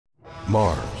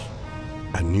Mars,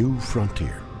 a new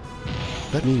frontier.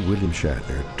 Let me, William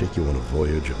Shatner, take you on a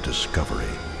voyage of discovery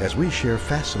as we share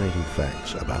fascinating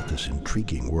facts about this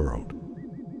intriguing world.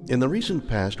 In the recent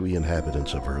past, we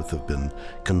inhabitants of Earth have been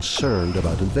concerned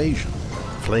about invasion,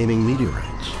 flaming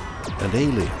meteorites, and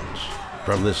aliens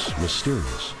from this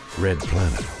mysterious red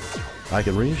planet. I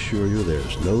can reassure you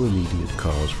there's no immediate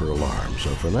cause for alarm,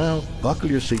 so for now,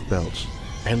 buckle your seatbelts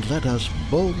and let us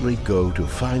boldly go to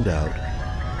find out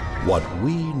what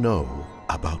we know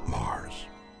about Mars.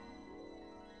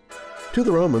 To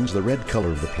the Romans, the red color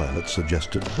of the planet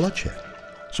suggested bloodshed,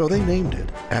 so they named it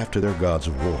after their gods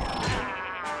of war.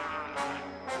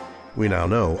 We now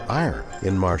know iron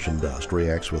in Martian dust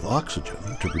reacts with oxygen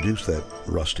to produce that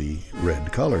rusty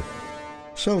red color.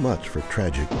 So much for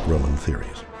tragic Roman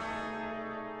theories.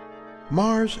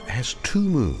 Mars has two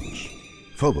moons,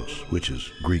 Phobos, which is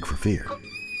Greek for fear,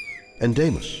 and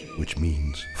Deimos, which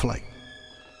means flight.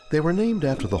 They were named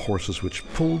after the horses which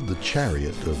pulled the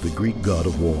chariot of the Greek god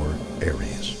of war,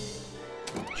 Ares.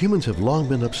 Humans have long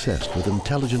been obsessed with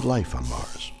intelligent life on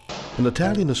Mars. An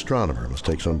Italian astronomer must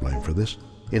take some blame for this.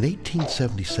 In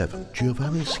 1877,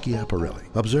 Giovanni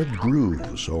Schiaparelli observed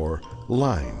grooves or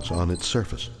lines on its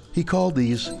surface. He called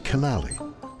these canali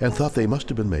and thought they must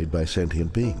have been made by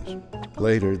sentient beings.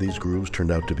 Later, these grooves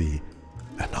turned out to be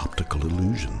an optical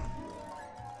illusion.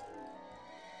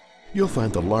 You'll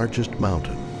find the largest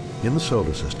mountain in the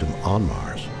solar system on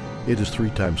Mars. It is 3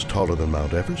 times taller than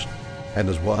Mount Everest and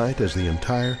as wide as the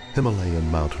entire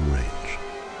Himalayan mountain range.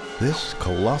 This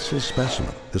colossal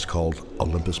specimen is called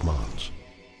Olympus Mons.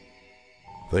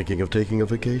 Thinking of taking a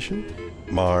vacation?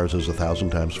 Mars is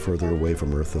 1,000 times further away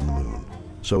from Earth than the Moon,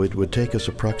 so it would take us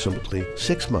approximately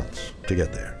 6 months to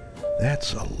get there.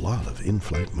 That's a lot of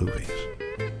in-flight movies.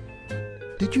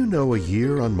 Did you know a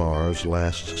year on Mars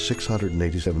lasts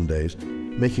 687 days,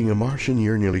 making a Martian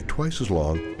year nearly twice as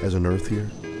long as an Earth year?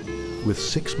 With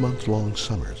 6-month-long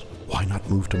summers, why not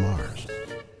move to Mars?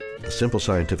 The simple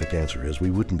scientific answer is we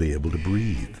wouldn't be able to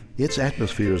breathe. Its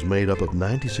atmosphere is made up of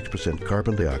 96%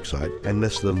 carbon dioxide and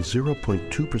less than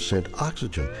 0.2%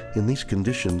 oxygen. In these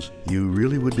conditions, you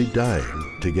really would be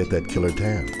dying to get that killer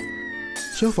tan.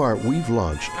 So far, we've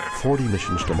launched 40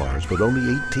 missions to Mars, but only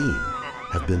 18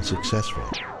 have been successful.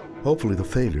 Hopefully the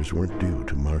failures weren't due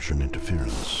to Martian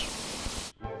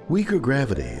interference. Weaker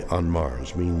gravity on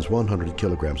Mars means 100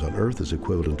 kilograms on Earth is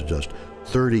equivalent to just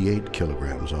 38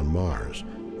 kilograms on Mars.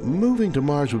 Moving to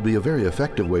Mars would be a very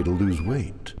effective way to lose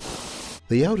weight.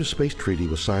 The Outer Space Treaty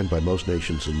was signed by most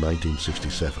nations in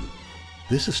 1967.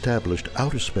 This established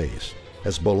outer space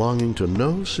as belonging to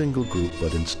no single group,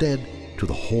 but instead to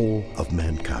the whole of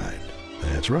mankind.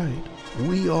 That's right,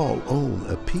 we all own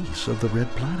a piece of the red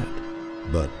planet.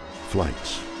 But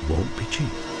flights won't be cheap.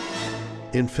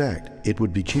 In fact, it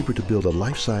would be cheaper to build a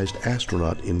life-sized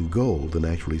astronaut in gold than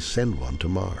actually send one to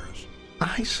Mars.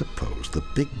 I suppose the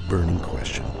big burning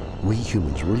question we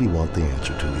humans really want the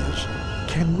answer to is,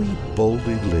 can we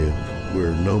boldly live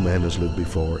where no man has lived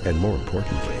before, and more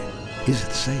importantly, is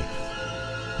it safe?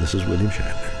 This is William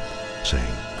Shatner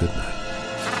saying good night.